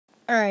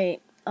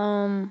Alright,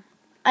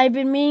 I've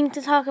been meaning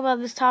to talk about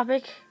this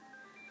topic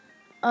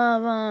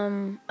of,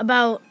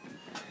 about,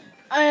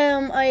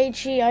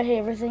 IHE, I hate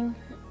everything.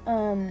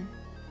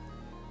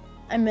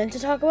 I meant to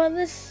talk about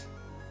this,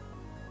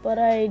 but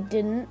I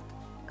didn't,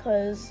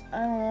 because,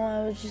 I don't know,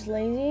 I was just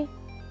lazy.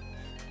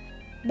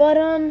 But,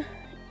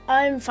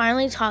 I'm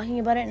finally talking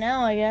about it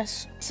now, I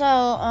guess.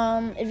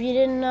 So, if you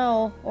didn't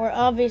know, or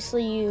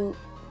obviously you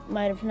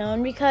might have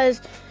known,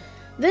 because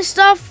this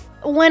stuff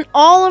went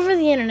all over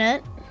the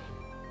internet.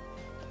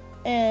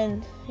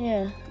 And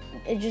yeah,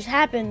 it just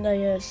happened, I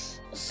guess.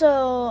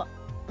 So,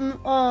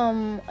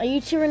 a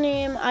YouTuber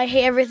named I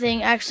Hate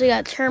Everything actually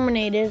got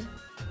terminated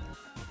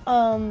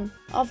off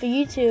of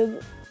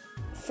YouTube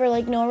for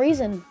like no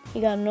reason. He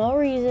got no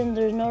reason.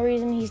 There's no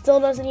reason. He still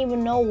doesn't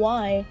even know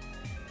why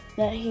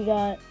that he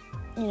got,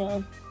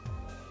 you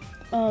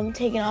know,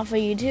 taken off of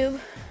YouTube.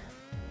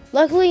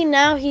 Luckily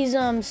now he's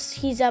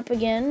up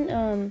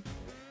again.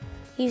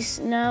 He's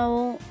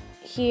now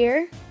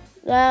here,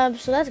 so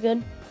that's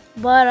good.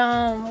 But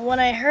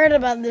when I heard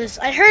about this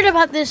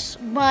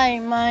by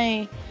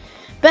my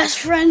best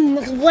friend,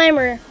 the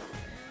Glamour.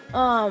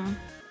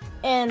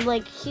 And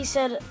like he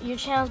said, your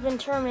channel's been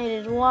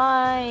terminated.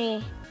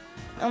 Why?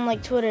 On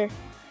like Twitter.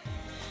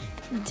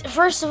 At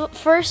first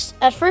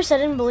I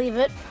didn't believe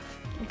it,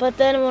 but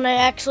then when I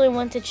actually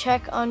went to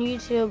check on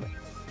YouTube,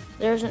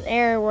 there was an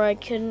error where I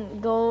couldn't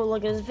go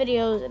look at his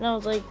videos, and I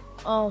was like,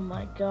 oh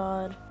my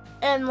god.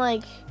 And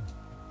like,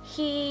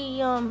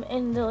 he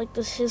in the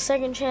his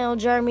second channel,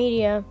 Jar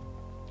Media,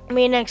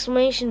 made an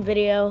explanation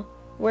video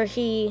where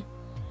he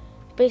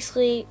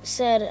basically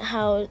said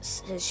how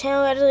his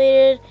channel got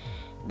deleted,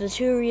 the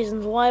 2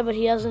 reasons why, but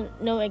he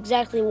doesn't know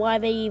exactly why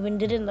they even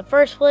did it in the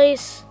first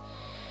place.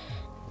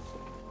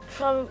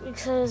 Probably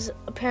because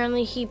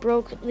apparently he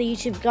broke the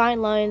YouTube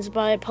guidelines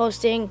by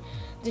posting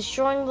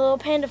destroying the little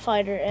panda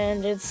fighter,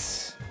 and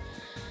it's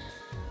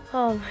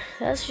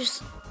that's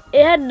just,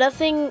 it had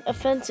nothing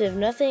offensive,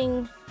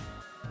 nothing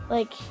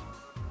like,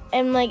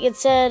 and like it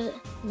said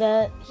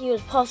that he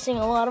was posting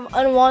a lot of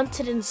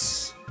unwanted and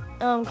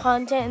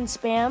content and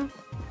spam,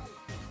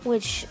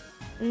 which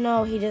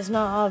no, he does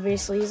not.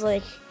 Obviously, he's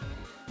like,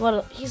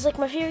 what? He's like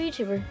my favorite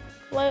YouTuber.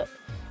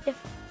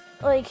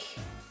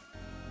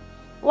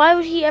 Why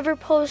would he ever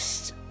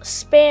post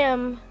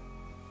spam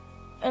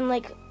and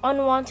like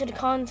unwanted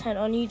content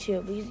on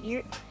YouTube?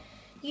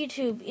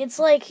 YouTube. It's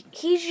like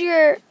he's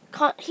a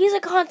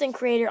content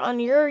creator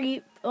on your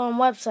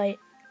website,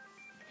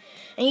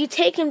 and you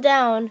take him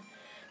down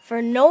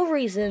for no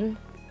reason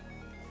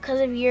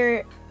because of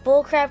your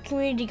bullcrap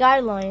community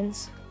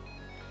guidelines.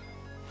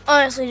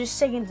 Honestly, just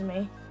sickened to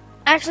me.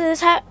 Actually,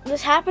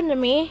 this happened to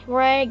me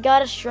where I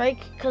got a strike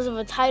because of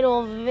a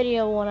title of a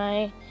video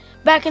when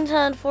back in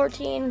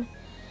 2014,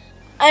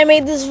 I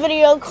made this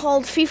video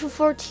called FIFA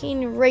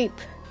 14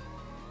 Rape.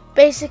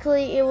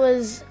 Basically, it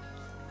was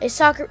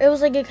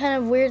like a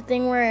kind of weird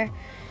thing where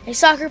a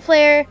soccer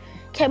player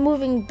kept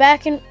moving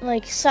back and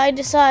like side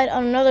to side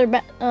on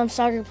another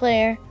soccer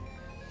player,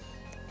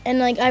 and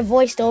like I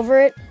voiced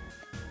over it.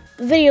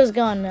 The video's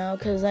gone now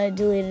because I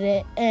deleted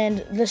it,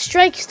 and the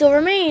strike still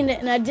remained,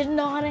 and I didn't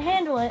know how to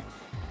handle it.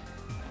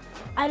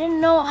 I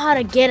didn't know how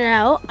to get it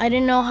out. I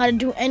didn't know how to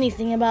do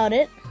anything about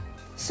it.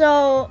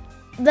 So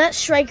that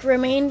strike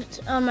remained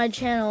on my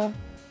channel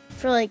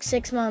for like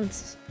 6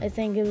 months. I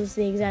think it was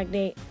the exact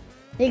date,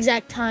 the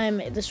exact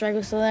time the strike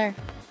was still there,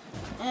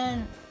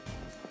 and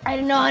I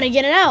didn't know how to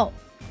get it out.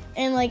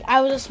 And like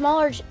I was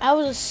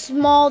a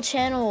small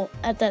channel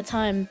at that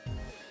time.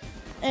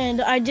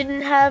 And I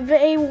didn't have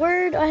a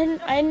word. I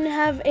didn't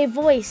have a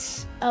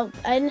voice. I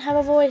didn't have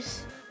a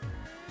voice.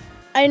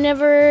 I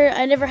never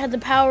had the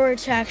power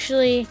to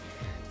actually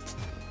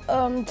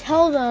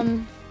tell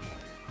them,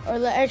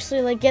 or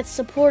actually like get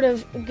support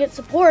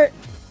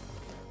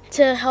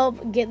to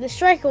help get the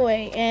strike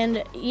away.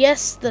 And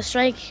yes, the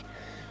strike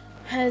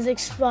has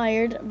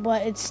expired,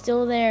 but it's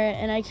still there,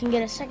 and I can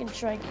get a second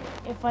strike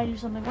if I do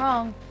something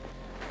wrong.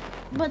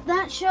 But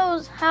that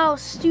shows how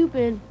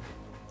stupid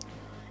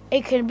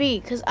it could be,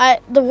 because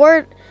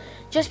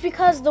just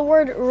because the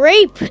word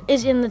rape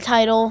is in the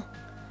title,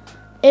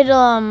 it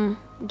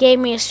gave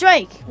me a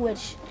strike,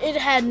 which it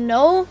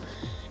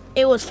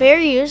was fair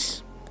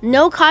use,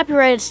 no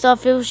copyrighted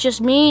stuff. It was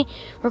just me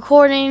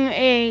recording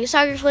a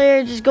soccer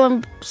player just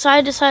going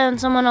side to side on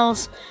someone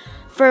else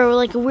for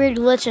like a weird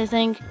glitch, I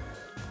think,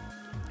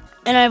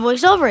 and I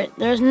voiced over it.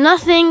 There's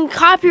nothing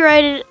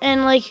copyrighted,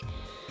 and like,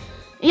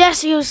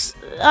 yes, it was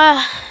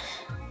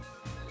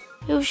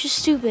just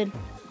stupid.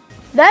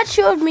 That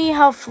showed me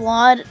how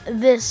flawed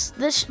that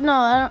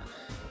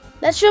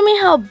showed me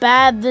how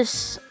bad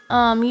this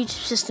YouTube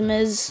system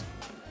is.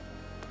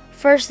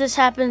 First, this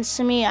happens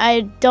to me.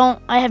 I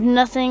have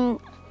nothing.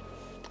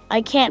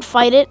 I can't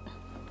fight it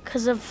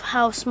because of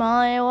how small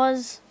I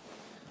was.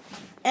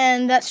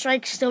 And that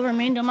strike still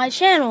remained on my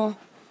channel,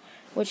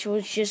 which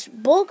was just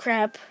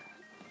bullcrap.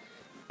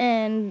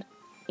 And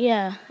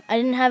yeah, I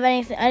didn't have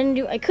anything.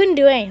 I couldn't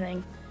do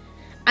anything.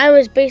 I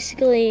was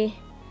basically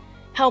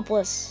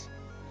helpless.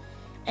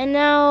 And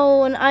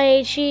now when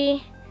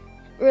IHE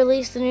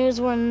released the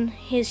news when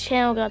his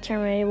channel got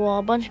terminated. Well,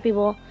 a bunch of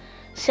people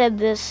said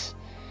this.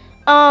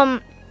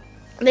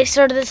 They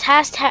started this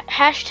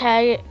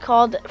hashtag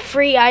called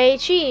Free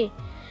IHE,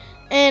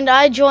 and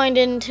I joined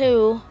in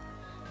too,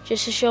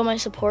 just to show my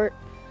support.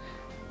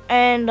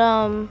 And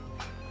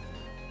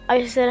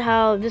I said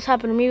how this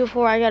happened to me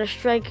before. I got a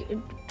strike,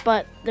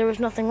 but there was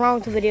nothing wrong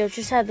with the video. It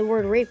just had the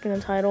word rape in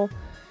the title,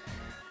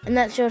 and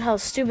that showed how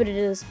stupid it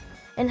is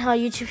and how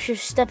YouTube should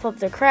step up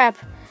their crap.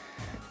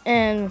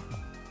 And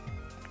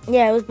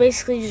yeah, it was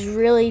basically just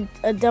really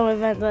a dumb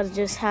event that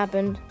just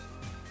happened.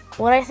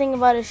 What I think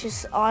about it is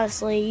just,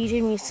 honestly,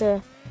 YouTube needs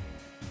to,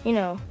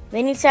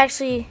 they need to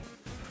actually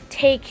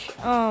take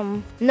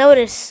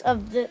notice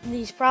of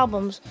these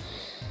problems.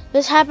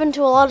 This happened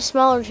to a lot of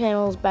smaller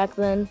channels back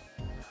then,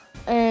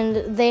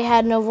 and they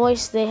had no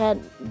voice. They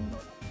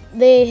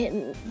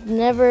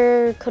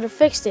never could have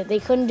fixed it. They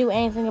couldn't do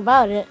anything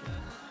about it.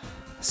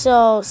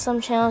 So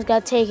some channels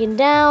got taken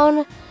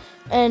down,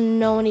 and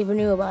no one even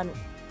knew about it.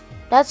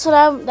 That's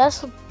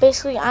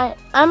basically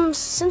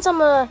since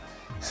I'm a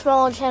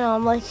smaller channel,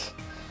 I'm like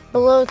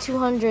below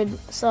 200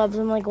 subs.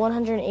 I'm like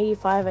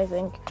 185, I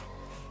think.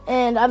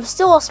 And I'm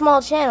still a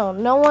small channel.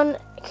 No one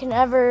can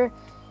ever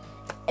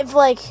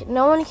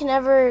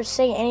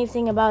say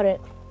anything about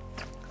it.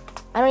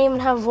 I don't even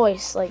have a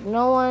voice. Like,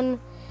 no one.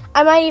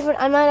 I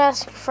might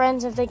ask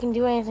friends if they can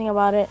do anything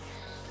about it,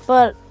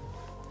 but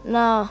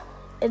no,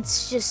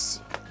 it's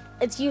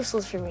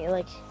useless for me.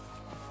 Like,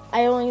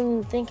 I don't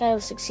even think I'll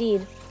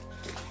succeed.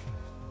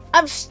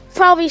 I'm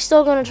probably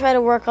still gonna try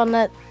to work on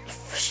that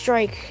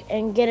strike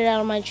and get it out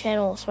of my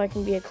channel so I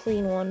can be a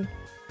clean one.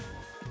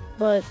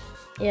 But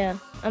yeah,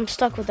 I'm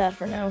stuck with that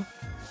for now.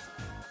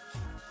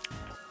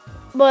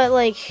 But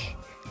like,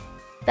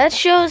 that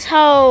shows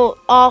how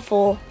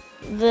awful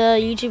the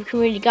YouTube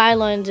community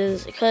guidelines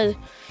is, because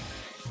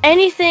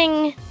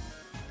anything,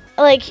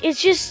 like, it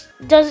just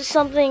does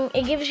something,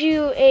 it gives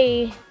you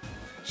a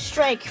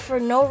strike for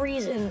no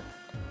reason.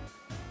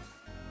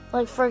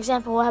 Like, for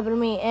example, what happened to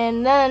me,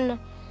 and then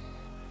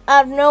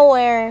out of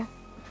nowhere,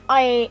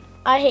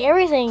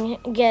 everything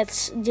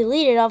gets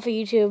deleted off of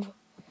YouTube,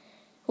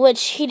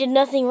 which he did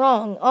nothing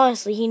wrong.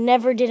 Honestly, he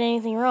never did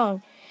anything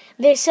wrong.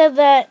 They said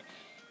that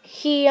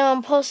he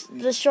posted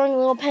destroying the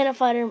little panda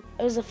fighter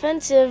was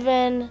offensive,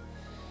 and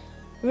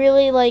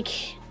really, like,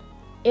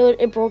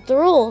 it broke the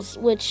rules,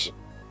 which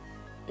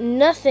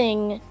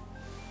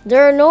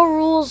there are no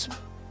rules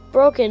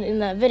broken in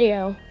that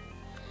video.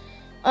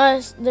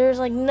 There's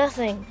like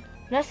nothing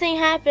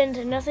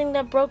happened, nothing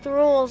that broke the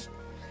rules.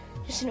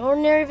 Just an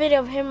ordinary video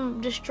of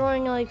him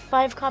destroying like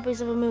 5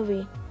 copies of a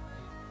movie.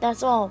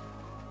 That's all.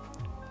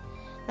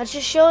 That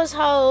just shows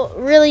how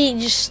really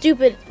just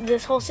stupid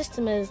this whole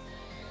system is.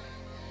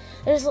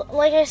 There's,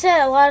 like I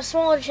said, a lot of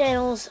smaller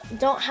channels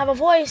don't have a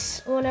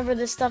voice whenever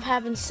this stuff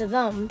happens to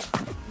them.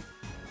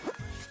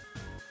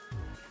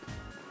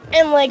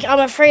 And like, I'm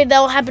afraid that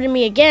will happen to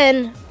me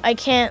again. I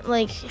can't,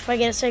 like, if I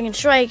get a second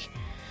strike,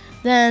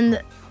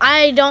 then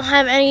I don't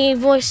have any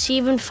voice to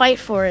even fight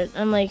for it.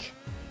 I'm like,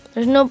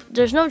 there's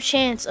no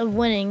chance of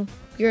winning.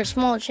 You're a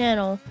small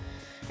channel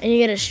and you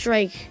get a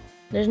strike.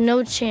 There's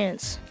no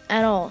chance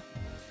at all.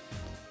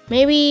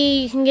 Maybe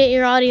you can get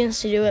your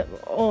audience to do it,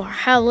 or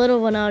how little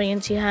of an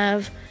audience you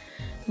have.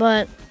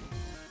 But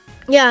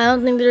yeah, I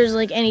don't think there's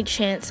like any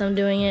chance I'm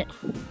doing it.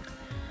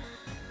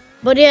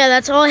 But yeah,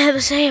 that's all I have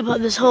to say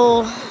about this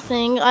whole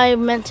thing. I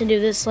meant to do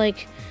this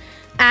like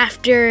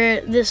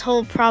after this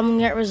whole problem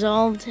got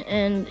resolved,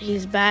 and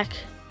he's back.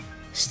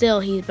 Still,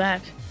 he's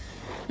back.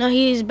 No,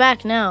 he's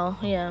back now,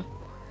 yeah.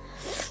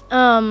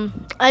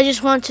 I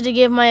just wanted to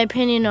give my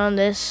opinion on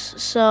this,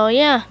 so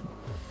yeah.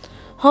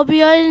 Hope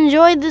you guys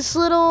enjoyed this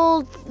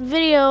little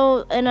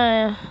video, and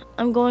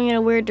I'm going in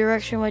a weird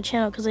direction with my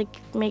channel because I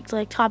make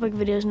like topic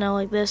videos now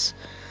like this.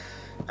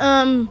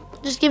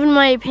 Just giving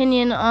my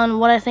opinion on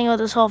what I think about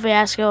this whole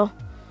fiasco.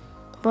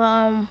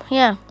 But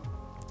yeah,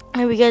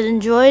 hope you guys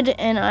enjoyed,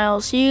 and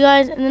I'll see you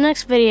guys in the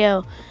next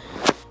video.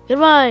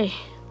 Goodbye.